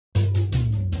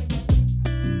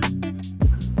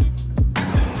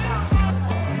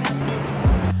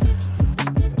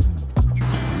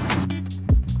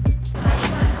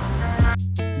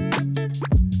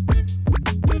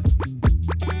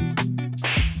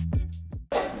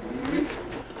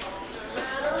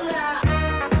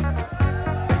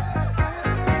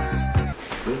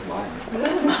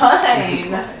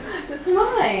mine. It's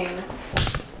mine.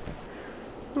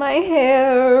 My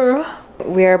hair.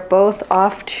 We are both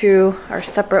off to our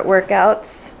separate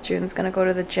workouts. June's gonna go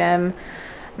to the gym.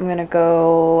 I'm gonna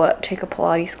go take a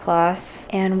Pilates class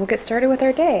and we'll get started with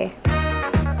our day.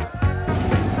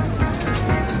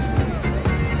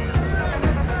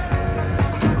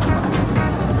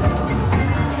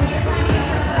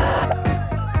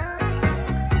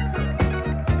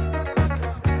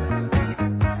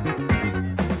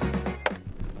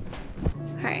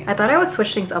 I thought I would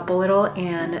switch things up a little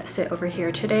and sit over here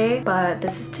today, but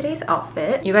this is today's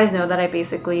outfit. You guys know that I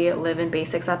basically live in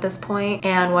basics at this point,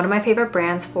 and one of my favorite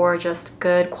brands for just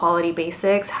good quality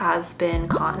basics has been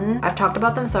Cotton. I've talked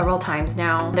about them several times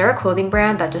now. They're a clothing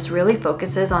brand that just really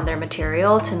focuses on their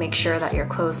material to make sure that your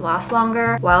clothes last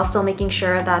longer while still making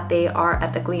sure that they are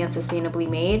ethically and sustainably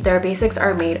made. Their basics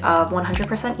are made of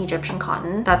 100% Egyptian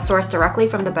cotton that's sourced directly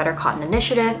from the Better Cotton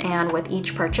Initiative, and with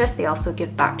each purchase they also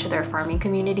give back to their farming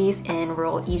communities in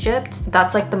rural Egypt.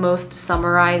 That's like the most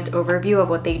summarized overview of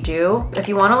what they do. If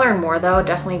you want to learn more though,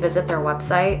 definitely visit their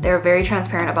website. They're very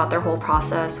transparent about their whole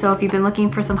process. So if you've been looking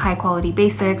for some high quality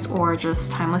basics or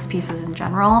just timeless pieces in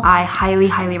general, I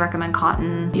highly recommend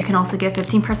Cotton. You can also get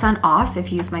 15% off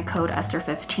if you use my code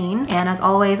Esther15. And as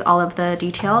always, all of the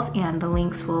details and the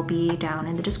links will be down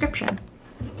in the description.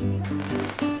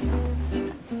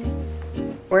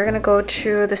 We're gonna go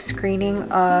to the screening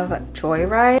of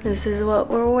Joyride. This is what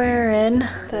we're wearing.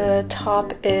 The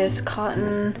top is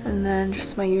cotton, and then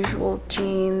just my usual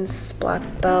jeans, black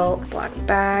belt, black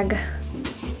bag.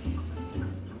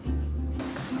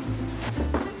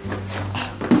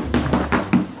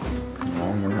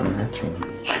 Oh, we're not matching.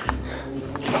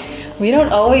 We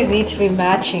don't always need to be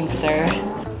matching, sir.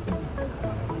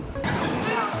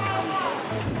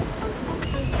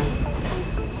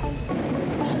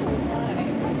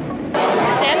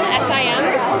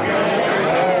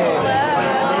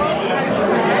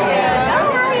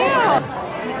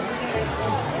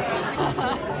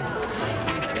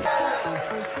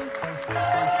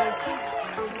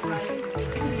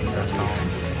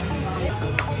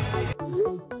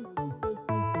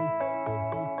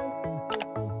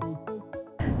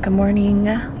 Good morning.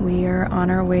 We are on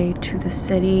our way to the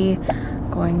city,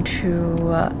 going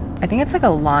to, I think it's like a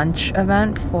launch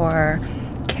event for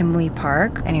Kimley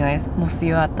Park. Anyways, we'll see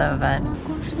you at the event.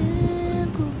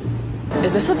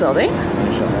 Is this a building?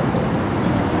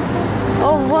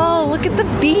 Oh, whoa, look at the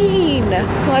bean.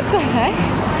 What the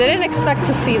heck? Didn't expect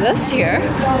to see this here.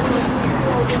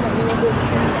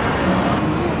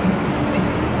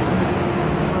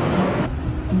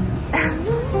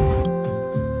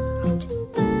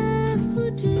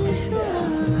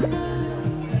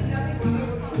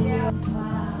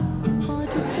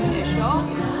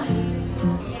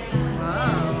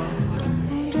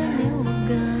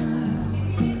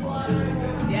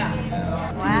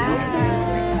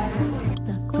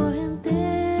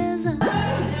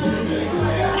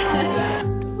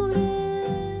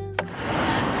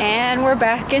 And we're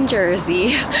back in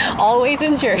Jersey. Always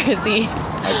in Jersey.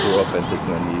 I grew up at this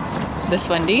Wendy's. This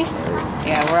Wendy's? Yes.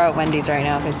 Yeah, we're at Wendy's right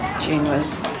now because June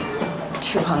was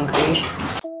too hungry.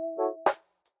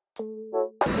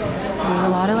 There's a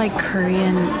lot of like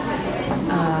Korean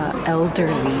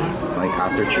elderly. Like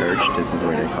after church, this is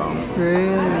where they come.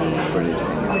 Really? That's where they stay.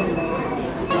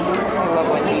 I love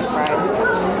Wendy's fries.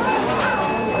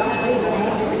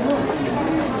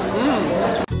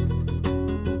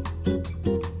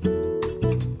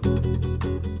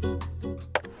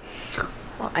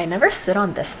 I never sit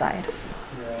on this side.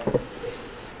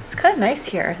 It's kind of nice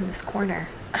here in this corner.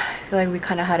 I feel like we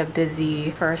kind of had a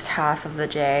busy first half of the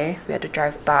day. We had to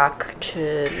drive back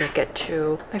to make it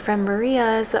to my friend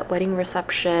Maria's wedding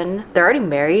reception. They're already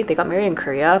married. They got married in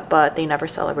Korea, but they never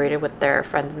celebrated with their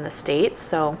friends in the States.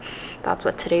 So that's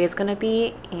what today is gonna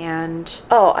be. And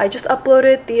oh, I just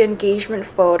uploaded the engagement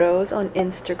photos on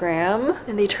Instagram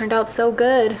and they turned out so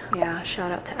good. Yeah,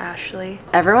 shout out to Ashley.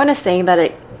 Everyone is saying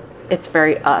that it's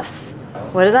very us.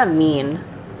 What does that mean?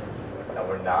 That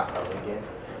we're not elegant.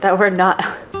 That we're not.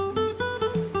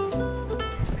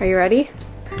 Are you ready?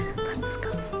 Let's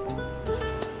go.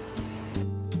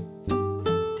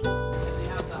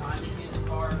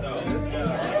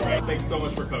 Thanks so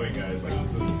much for coming, guys. Like,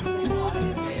 this is...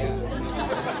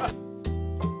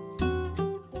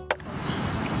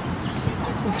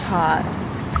 It's hot.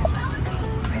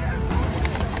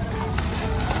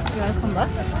 You wanna come back?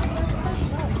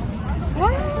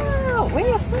 Wow! Wait,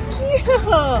 it's so cute!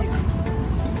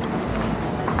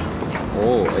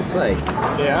 Oh, it's like,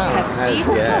 yeah, it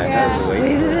has weight.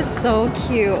 Wait, this is so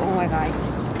cute. Oh my god.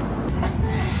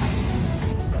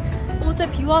 어제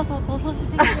비 와서 버섯이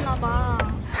생겼나 봐.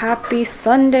 Happy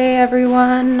Sunday,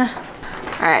 everyone. All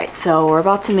right, so we're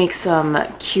about to make some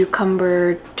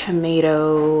cucumber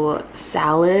tomato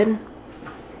salad.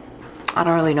 I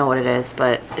don't really know what it is,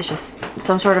 but it's just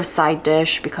some sort of side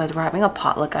dish because we're having a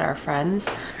potluck at our friends.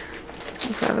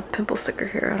 So I have a pimple sticker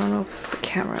here. I don't know if the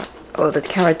camera, oh, the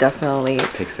camera definitely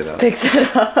Picks it up. Picks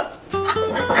it up.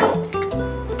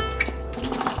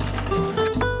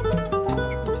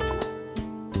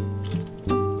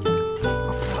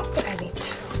 I need to.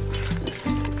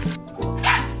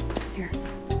 Here.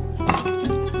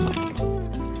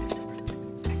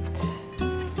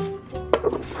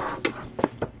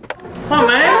 What's up,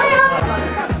 man?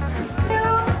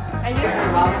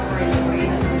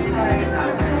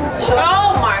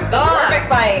 Oh my god! Perfect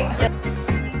bite.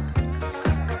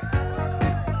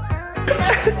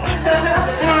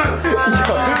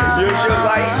 You should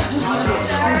like.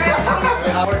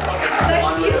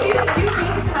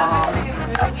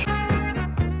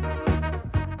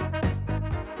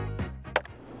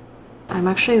 I'm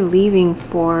actually leaving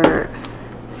for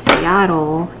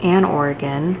Seattle and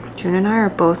Oregon. June and I are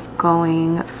both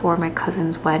going for my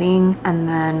cousin's wedding, and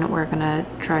then we're gonna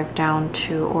drive down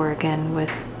to Oregon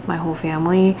with my whole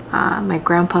family. My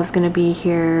grandpa's gonna be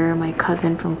here, my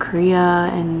cousin from Korea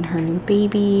and her new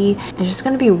baby. It's just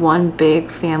gonna be one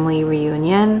big family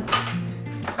reunion.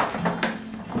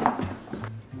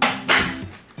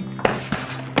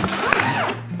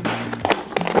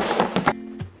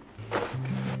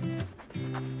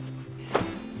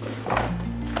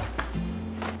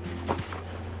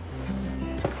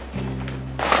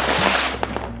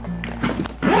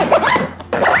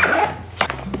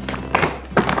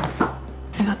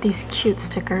 These cute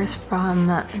stickers from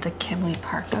the Kimley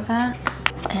Park event,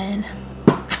 and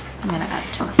I'm gonna add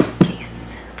it to my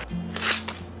suitcase.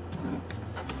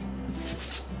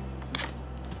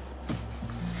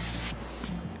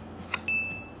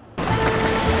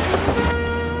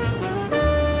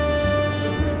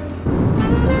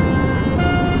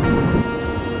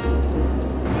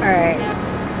 All right,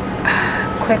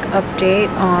 quick update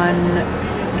on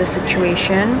the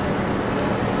situation.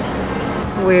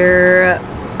 We're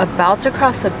about to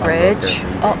cross the bridge.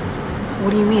 Oh,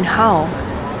 what do you mean? How?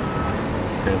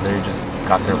 They just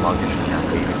got their luggage and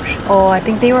they're waiting. Oh, I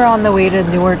think they were on the way to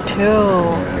Newark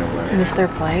too. Missed their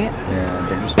flight. Yeah,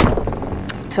 they're just.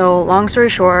 So long story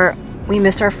short, we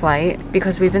missed our flight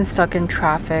because we've been stuck in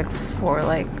traffic for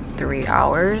like 3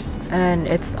 hours, and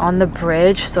it's on the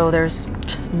bridge, so there's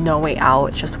just no way out.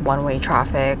 It's just one-way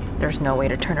traffic. There's no way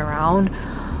to turn around.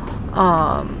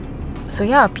 So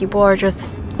yeah, people are just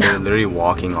They're literally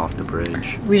walking off the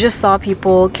bridge. We just saw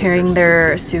people carrying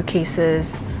their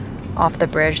suitcases off the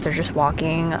bridge. They're just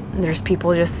walking. There's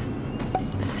people just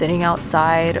sitting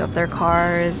outside of their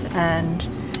cars, and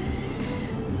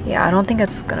yeah, I don't think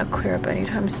it's gonna clear up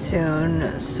anytime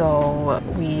soon. So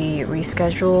we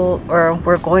reschedule, or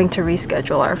we're going to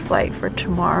reschedule our flight for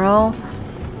tomorrow.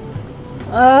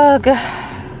 Ugh.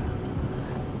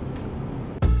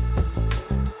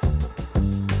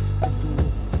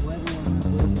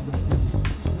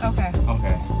 Okay.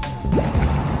 Okay.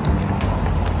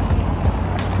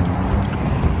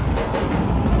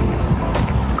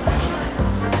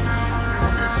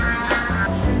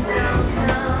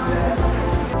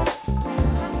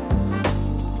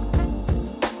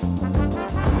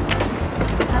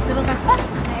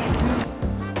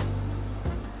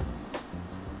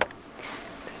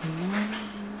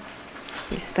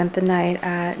 We spent the night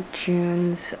at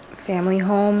June's family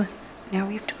home. Now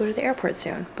we have to go to the airport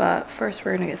soon, but first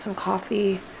we're gonna get some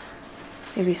coffee,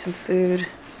 maybe some food,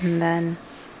 and then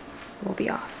we'll be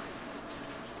off.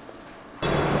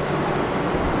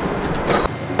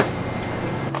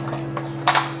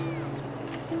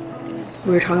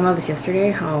 We were talking about this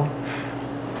yesterday, how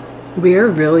we're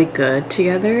really good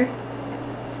together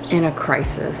in a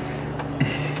crisis.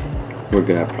 We're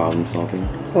good at problem solving.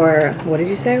 Or what did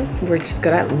you say? We're just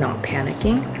good at not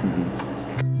panicking.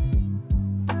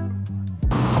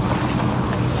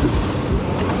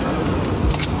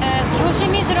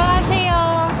 조심히 들어가세요.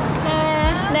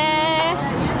 네.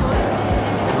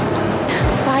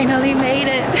 Finally made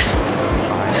it.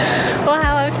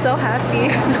 Wow, I'm so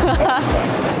happy.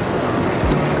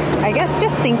 I guess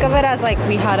just think of it as like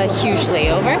we had a huge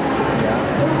layover.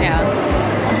 Yeah.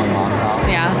 On my mom's house.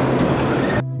 Yeah.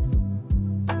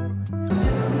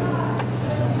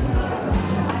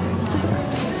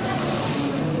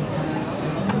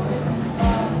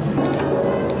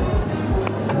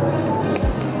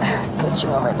 Switching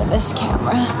over to this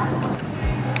camera.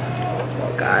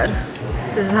 Oh God.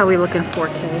 This is how we look in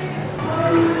 4K.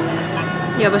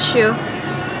 You have a shoe?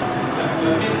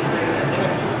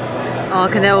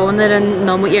 근데 오늘은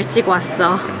너무 일찍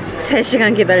왔어.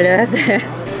 3시간 기다려야 돼.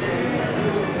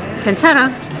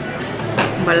 괜찮아.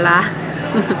 몰라.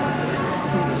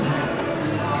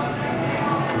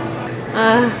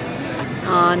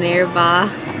 내일 봐.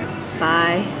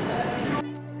 바이.